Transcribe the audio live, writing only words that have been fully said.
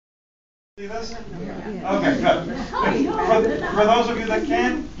See this? Okay, good. For those of you that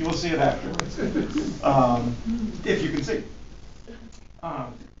can, you will see it afterwards, if you can see.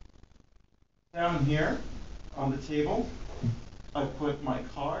 Down here on the table, I put my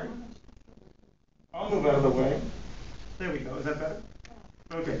card. I'll move out of the way. There we go. Is that better?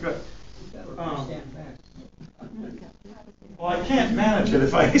 Okay, good. Well, I can't manage it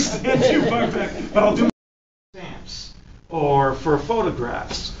if I stand too far back, but I'll do stamps or for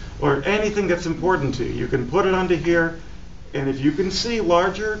photographs or anything that's important to you. You can put it onto here, and if you can see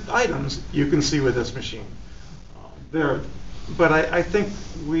larger items, you can see with this machine. But I think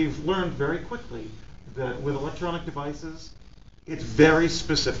we've learned very quickly that with electronic devices, it's very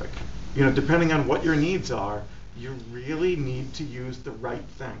specific. You know, depending on what your needs are, you really need to use the right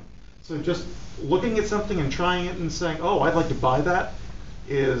thing. So just looking at something and trying it and saying, oh, I'd like to buy that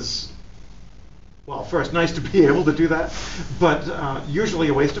is, well, first, nice to be able to do that, but usually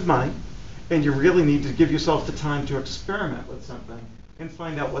a waste of money, and you really need to give yourself the time to experiment with something and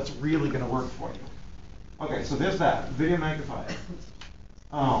find out what's really going to work for you. Okay, so there's that, video magnifier.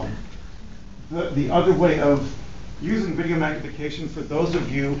 The other way of using video magnification for those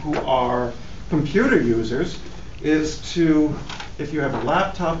of you who are computer users is to, if you have a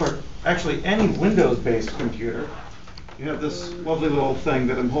laptop or actually any Windows-based computer, you have this lovely little thing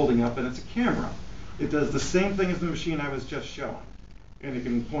that I'm holding up, and it's a camera. It does the same thing as the machine I was just showing. And it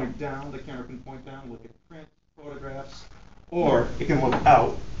can point down, the camera can point down, look at print, photographs, or it can look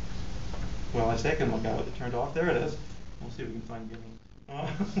out. Well, I say it can look out. It turned off. There it is. We'll see if we can find Jimmy.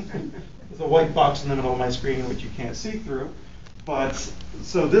 There's a white box in the middle of my screen which you can't see through. But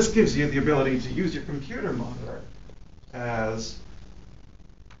so this gives you the ability to use your computer monitor as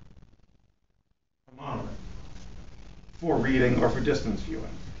a monitor for reading or for distance viewing.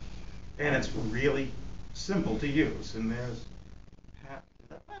 And it's really simple to use. And there's Pat. Is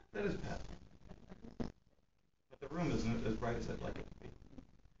that Pat? That is Pat. But the room isn't as bright as I'd like it to be.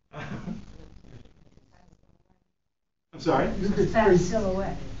 I'm sorry? It's Pat's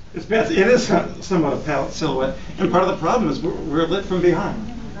silhouette. It's Pat. It is somewhat a Pat silhouette. And part of the problem is we're lit from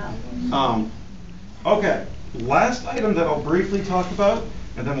behind. Okay. Last item that I'll briefly talk about,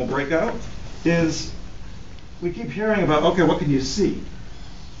 and then we'll break out, is we keep hearing about, okay, what can you see?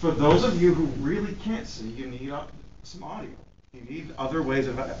 For those of you who really can't see, you need some audio. You need other ways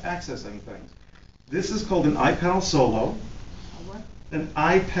of accessing things. This is called an iPal Solo. What? An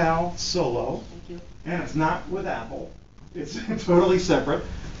iPal Solo. Thank you. And it's not with Apple. It's totally separate.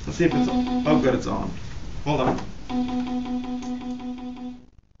 Let's see if it's on. Oh, good, it's on. Hold on.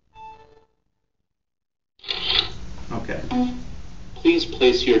 Okay. Please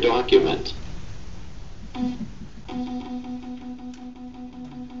place your document.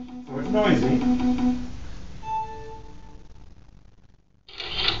 So it's noisy.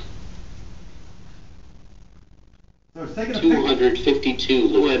 So it's taking a picture. 252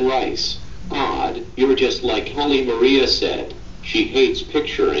 Luann Rice. Odd, you're just like Holly Maria said. She hates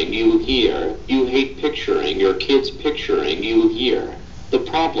picturing you here. You hate picturing your kids picturing you here. The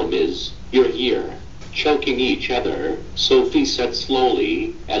problem is, you're here, choking each other, Sophie said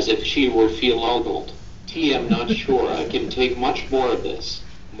slowly, as if she were feel-ogled. I'm not sure I can take much more of this.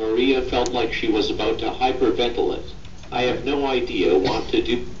 Maria felt like she was about to hyperventilate. I have no idea what to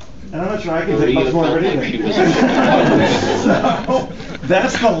do. And I'm not sure I can take much more of it either. So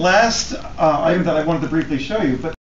that's the last item that I wanted to briefly show you. But